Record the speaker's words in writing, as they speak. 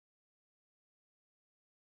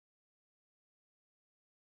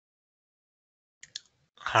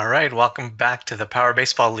All right, welcome back to the Power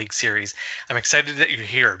Baseball League series. I'm excited that you're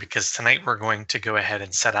here because tonight we're going to go ahead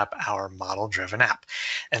and set up our model-driven app.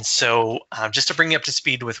 And so just to bring you up to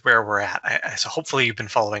speed with where we're at, so hopefully you've been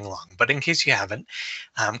following along, but in case you haven't,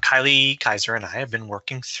 Kylie Kiser and I have been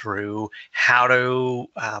working through how to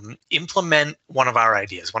implement one of our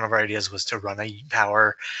ideas. One of our ideas was to run a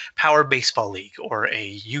power baseball league or a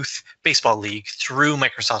youth baseball league through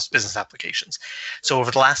Microsoft's business applications. So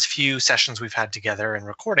over the last few sessions we've had together and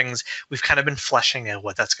recordings, we've kind of been fleshing out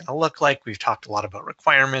what that's going to look like. We've talked a lot about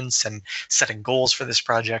requirements and setting goals for this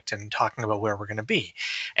project and talking about where we're going to be.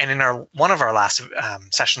 And in one of our last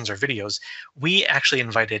sessions or videos, we actually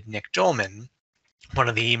invited Nick Dolman, one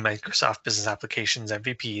of the Microsoft Business Applications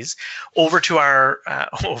MVPs, over to our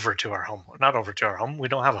home. Not over to our home. We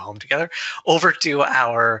don't have a home together. Over to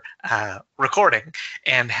our recording,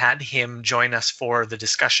 and had him join us for the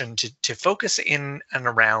discussion to focus in and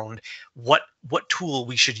around what tool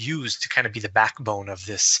we should use to kind of be the backbone of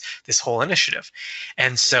this whole initiative.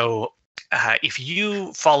 And so if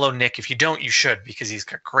you follow Nick, if you don't, you should, because he's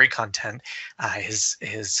got great content. His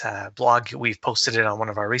blog, we've posted it on one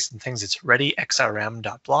of our recent things. It's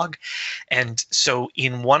readyxrm.blog. And so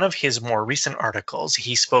in one of his more recent articles,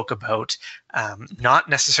 he spoke about not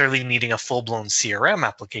necessarily needing a full-blown CRM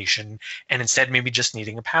application, and instead maybe just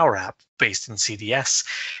needing a Power App based in CDS,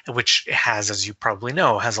 which has, as you probably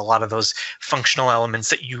know, has a lot of those functional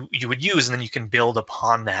elements that you would use, and then you can build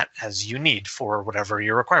upon that as you need for whatever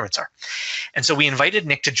your requirements are. And so we invited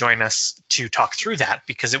Nick to join us to talk through that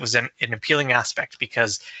because it was an appealing aspect,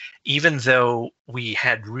 because even though we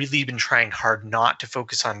had really been trying hard not to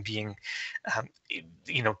focus on being,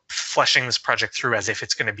 fleshing this project through as if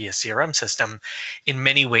it's going to be a CRM system, in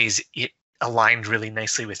many ways it aligned really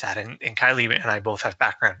nicely with that. And Kylie and I both have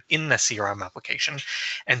background in the CRM application.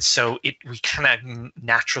 And so we kind of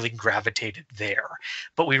naturally gravitated there.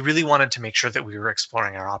 But we really wanted to make sure that we were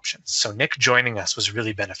exploring our options. So Nick joining us was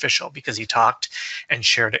really beneficial because he talked and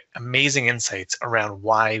shared amazing insights around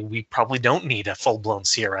why we probably don't need a full-blown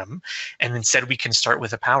CRM. And instead we can start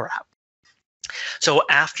with a Power App. So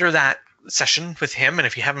after that session with him, and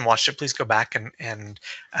if you haven't watched it, please go back and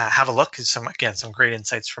have a look. Some great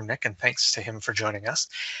insights from Nick, and thanks to him for joining us.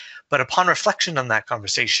 But upon reflection on that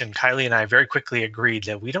conversation, Kylie and I very quickly agreed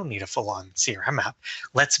that we don't need a full-on CRM app.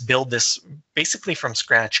 Let's build this basically from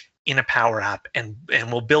scratch in a Power App, and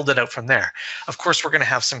we'll build it out from there. Of course, we're going to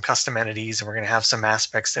have some custom entities, and we're going to have some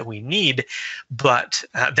aspects that we need, but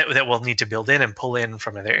that we'll need to build in and pull in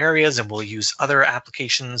from other areas, and we'll use other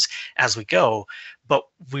applications as we go. But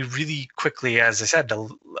we really quickly, as I said,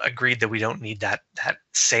 agreed that we don't need that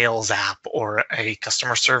sales app or a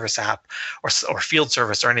customer service app or field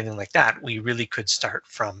service or anything like that. We really could start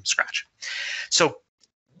from scratch. So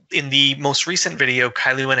in the most recent video,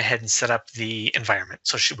 Kylie went ahead and set up the environment.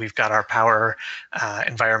 So we've got our Power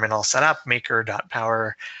environment all set up,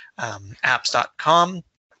 maker.powerapps.com.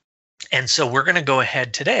 And so we're going to go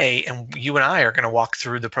ahead today, and you and I are going to walk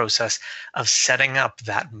through the process of setting up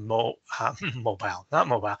that the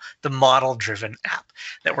model-driven app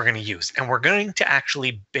that we're going to use. And we're going to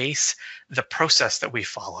actually base the process that we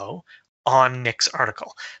follow on Nick's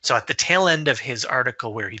article. So at the tail end of his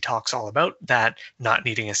article, where he talks all about that, not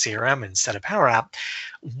needing a CRM instead of Power App,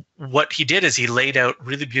 what he did is he laid out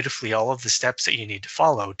really beautifully all of the steps that you need to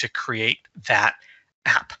follow to create that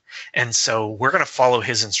app. And so we're going to follow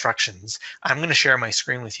his instructions. I'm going to share my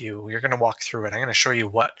screen with you. We're going to walk through it. I'm going to show you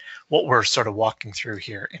what we're sort of walking through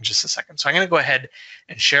here in just a second. So I'm going to go ahead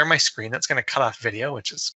and share my screen. That's going to cut off video,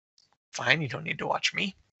 which is fine. You don't need to watch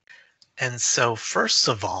me. And so first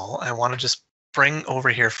of all, I want to just bring over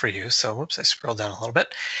here for you. So whoops, I scrolled down a little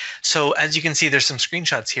bit. So as you can see, there's some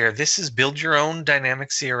screenshots here. This is Build Your Own Dynamic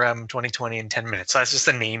CRM 2020 in 10 minutes. So that's just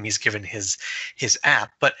the name he's given his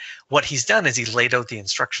app. But what he's done is he laid out the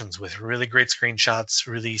instructions with really great screenshots,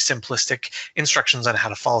 really simplistic instructions on how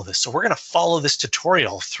to follow this. So we're going to follow this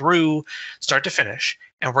tutorial through start to finish,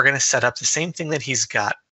 and we're going to set up the same thing that he's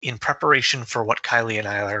got in preparation for what Kylie and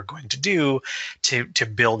I are going to do to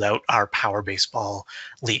build out our Power Baseball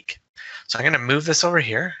League. So I'm going to move this over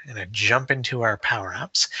here and I jump into our Power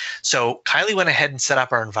Apps. So Kylie went ahead and set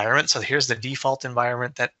up our environment. So here's the default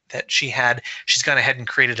environment that she had. She's gone ahead and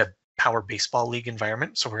created a Power Baseball League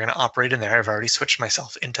environment. So we're going to operate in there. I've already switched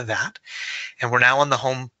myself into that. And we're now on the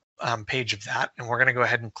home page of that. And we're going to go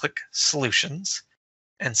ahead and click Solutions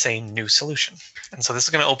and say New Solution. And so this is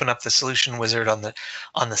going to open up the solution wizard on the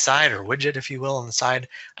side, or widget, if you will, on the side.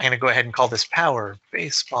 I'm going to go ahead and call this Power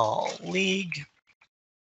Baseball League.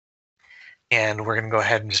 And we're going to go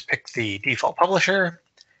ahead and just pick the default publisher.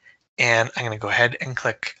 and I'm going to go ahead and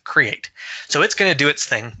click create. So it's going to do its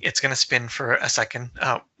thing. It's going to spin for a second,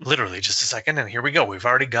 literally just a second. And here we go. We've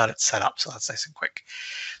already got it set up. So that's nice and quick.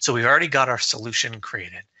 So we've already got our solution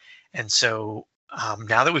created. And so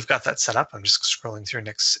now that we've got that set up, I'm just scrolling through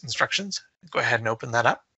next instructions. Go ahead and open that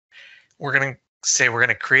up. We're going to say we're going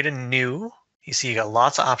to create a new, you see you got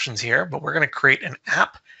lots of options here, but we're going to create an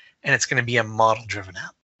app, and it's going to be a model-driven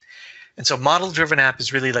app. And so model-driven app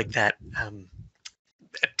is really like that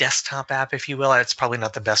a desktop app, if you will. It's probably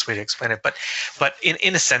not the best way to explain it, but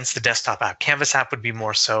in a sense, the desktop app. Canvas app would be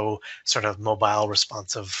more so sort of mobile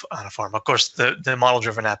responsive on a form. Of course, the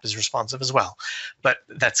model-driven app is responsive as well, but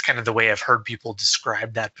that's kind of the way I've heard people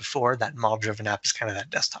describe that before. That model-driven app is kind of that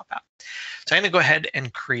desktop app. So I'm going to go ahead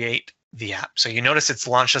and create the app. So you notice it's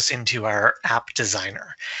launched us into our app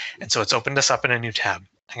designer. And so it's opened us up in a new tab.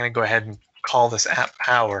 I'm going to go ahead and call this app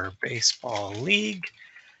Power Baseball League.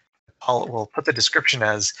 We'll put the description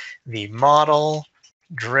as the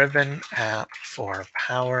model-driven app for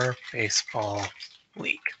Power Baseball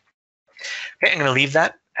League. Okay, I'm going to leave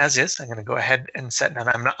that as is. I'm going to go ahead and set, and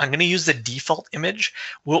I'm going to use the default image.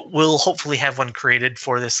 We'll hopefully have one created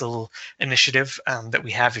for this little initiative that we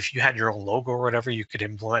have. If you had your own logo or whatever, you could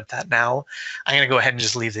implement that now. I'm going to go ahead and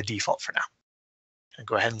just leave the default for now. And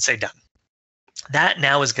go ahead and say done. That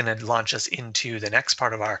now is going to launch us into the next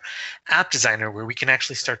part of our app designer where we can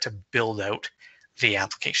actually start to build out the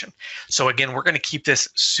application. So again, we're going to keep this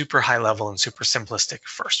super high level and super simplistic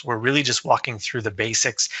first. We're really just walking through the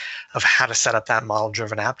basics of how to set up that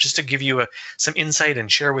model-driven app, just to give you some insight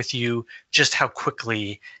and share with you just how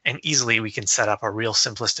quickly and easily we can set up a real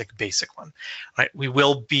simplistic basic one. Right? We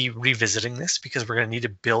will be revisiting this because we're going to need to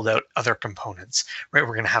build out other components. Right?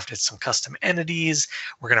 We're going to have to some custom entities.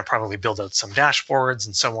 We're going to probably build out some dashboards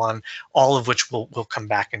and so on, all of which we'll come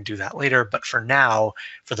back and do that later. But for now,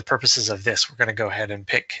 for the purposes of this, we're going to go ahead and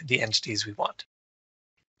pick the entities we want.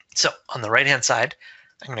 So on the right-hand side,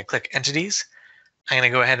 I'm going to click Entities. I'm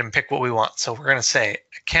going to go ahead and pick what we want. So we're going to say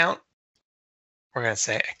Account. We're going to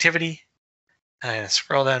say Activity. I'm going to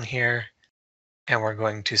scroll down here, and we're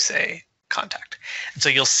going to say Contact. And so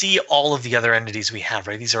you'll see all of the other entities we have,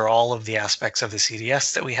 right? These are all of the aspects of the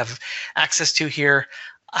CDS that we have access to here.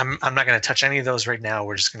 I'm not going to touch any of those right now.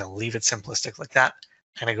 We're just going to leave it simplistic like that.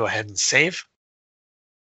 I'm going to go ahead and save.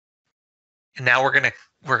 And now we're going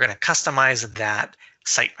to customize that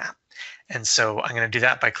sitemap. And so I'm going to do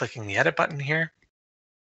that by clicking the edit button here.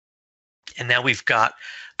 And now we've got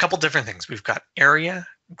a couple different things. We've got area,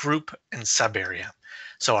 group, and sub area.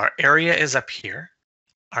 So our area is up here,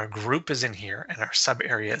 our group is in here, and our sub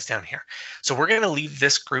area is down here. So we're going to leave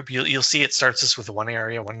this group. You'll see it starts us with one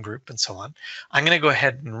area, one group, and so on. I'm going to go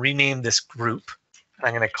ahead and rename this group, and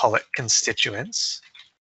I'm going to call it constituents,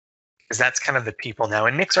 because that's kind of the people. Now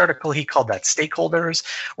in Nick's article, he called that stakeholders.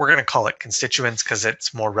 We're going to call it constituents because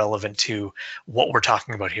it's more relevant to what we're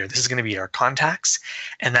talking about here. This is going to be our contacts.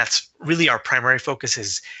 And that's really our primary focus,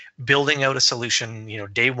 is building out a solution.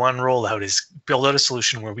 Day one rollout is build out a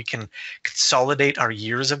solution where we can consolidate our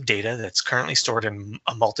years of data that's currently stored in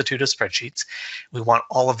a multitude of spreadsheets. We want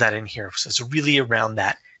all of that in here. So it's really around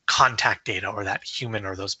that contact data, or that human,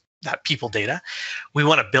 or that people data. We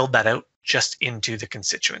want to build that out just into the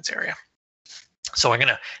constituents area. So I'm going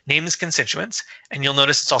to name this constituents, and you'll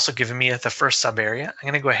notice it's also giving me the first sub area. I'm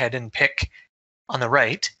going to go ahead and pick on the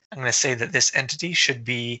right. I'm going to say that this entity should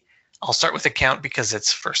be, I'll start with account because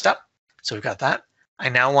it's first up. So we've got that. I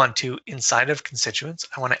now want to, inside of constituents,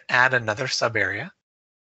 I want to add another sub area.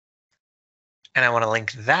 And I want to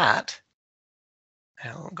link that,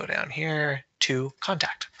 and I'll go down here to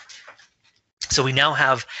contact. So we now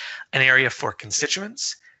have an area for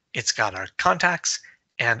constituents. It's got our contacts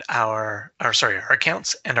and our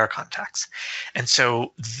accounts and our contacts. And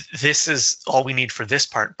so this is all we need for this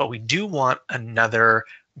part, but we do want another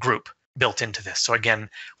group built into this. So again,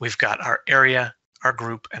 we've got our area, our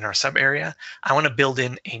group, and our sub area. I want to build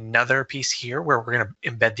in another piece here where we're going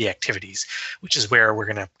to embed the activities, which is where we're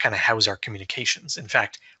going to kind of house our communications. In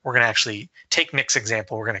fact, we're going to actually take Nick's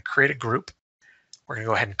example. We're going to create a group. We're going to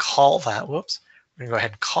go ahead and call that, we're going to go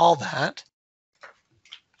ahead and call that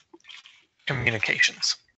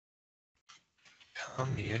communications.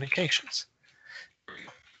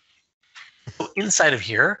 So inside of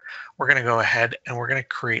here, we're going to go ahead and we're going to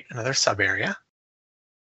create another sub area.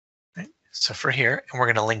 Right? So for here, and we're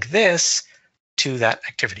going to link this to that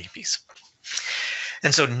activity piece.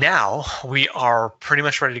 And so now we are pretty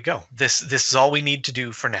much ready to go. This is all we need to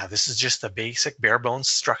do for now. This is just the basic bare bones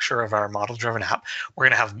structure of our model-driven app. We're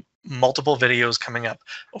going to have multiple videos coming up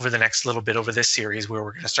over the next little bit over this series where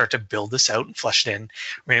we're going to start to build this out and flesh it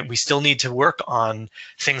in. We still need to work on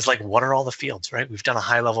things like what are all the fields, right? We've done a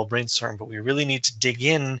high-level brainstorm, but we really need to dig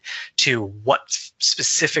in to what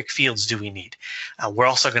specific fields do we need. We're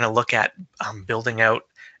also going to look at building out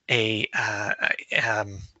a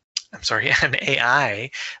an AI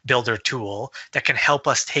builder tool that can help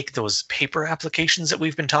us take those paper applications that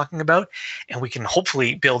we've been talking about, and we can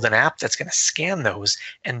hopefully build an app that's going to scan those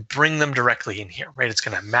and bring them directly in here, right? It's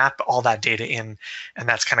going to map all that data in, and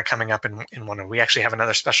that's kind of coming up in one of, we actually have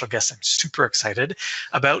another special guest I'm super excited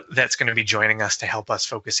about that's going to be joining us to help us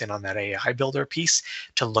focus in on that AI builder piece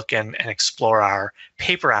to look in and explore our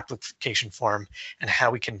paper application form and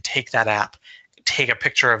how we can take that app, take a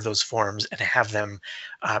picture of those forms and have them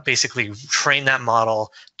basically train that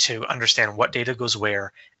model to understand what data goes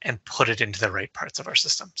where and put it into the right parts of our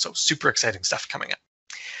system. So super exciting stuff coming up.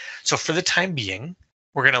 So for the time being,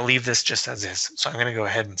 we're going to leave this just as is. So I'm going to go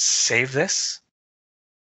ahead and save this.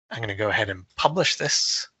 I'm going to go ahead and publish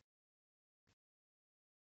this.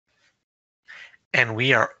 And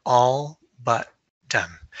we are all but done.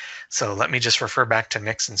 So let me just refer back to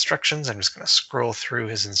Nick's instructions. I'm just going to scroll through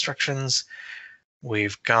his instructions.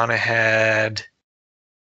 We've gone ahead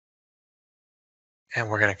and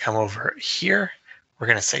we're going to come over here. We're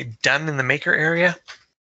going to say done in the maker area.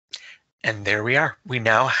 And there we are. We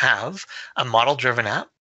now have a model-driven app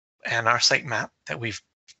and our site map that we've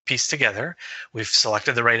pieced together. We've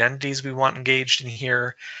selected the right entities we want engaged in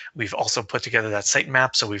here. We've also put together that site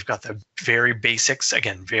map. So we've got the very basics,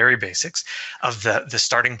 again, very basics of the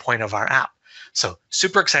starting point of our app. So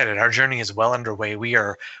super excited. Our journey is well underway. We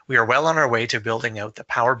are well on our way to building out the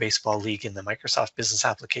Power Baseball League in the Microsoft Business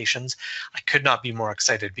Applications. I could not be more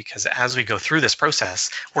excited because as we go through this process,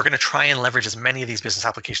 we're going to try and leverage as many of these business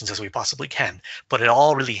applications as we possibly can. But it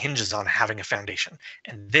all really hinges on having a foundation.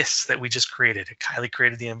 And this that we just created, Kylie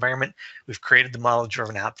created the environment. We've created the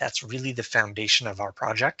model-driven app. That's really the foundation of our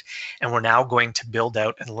project. And we're now going to build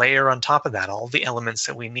out and layer on top of that all the elements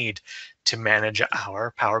that we need to manage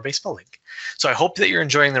our Power Baseball League. So I hope that you're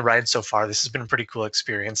enjoying the ride so far. This has been a pretty cool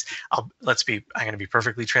experience. I'm going to be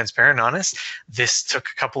perfectly transparent and honest. This took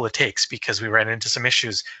a couple of takes because we ran into some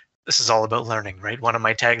issues. This is all about learning, right? One of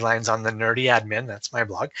my taglines on the Nerdy Admin, that's my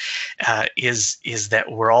blog, is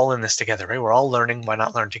that we're all in this together, right? We're all learning. Why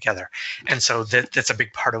not learn together? And so that's a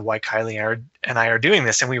big part of why Kylie and I are doing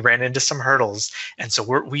this. And we ran into some hurdles. And so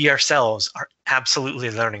we ourselves are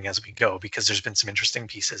absolutely learning as we go because there's been some interesting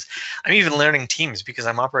pieces. I'm even learning Teams because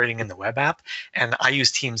I'm operating in the web app and I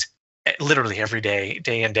use Teams literally every day,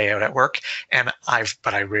 day in, day out at work.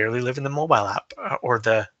 But I rarely live in the mobile app or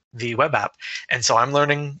the web app. And so I'm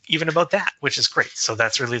learning even about that, which is great. So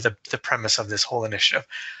that's really the premise of this whole initiative.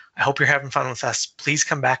 I hope you're having fun with us. Please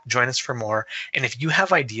come back, join us for more. And if you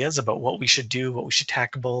have ideas about what we should do, what we should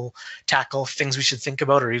tackle, things we should think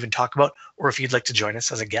about or even talk about, or if you'd like to join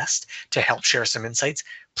us as a guest to help share some insights,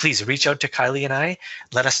 please reach out to Kylie and I.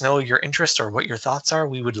 Let us know your interest or what your thoughts are.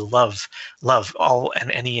 We would love all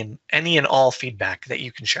and any and all feedback that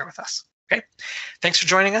you can share with us. Okay. Thanks for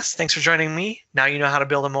joining us. Thanks for joining me. Now you know how to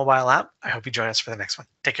build a mobile app. I hope you join us for the next one.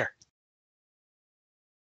 Take care.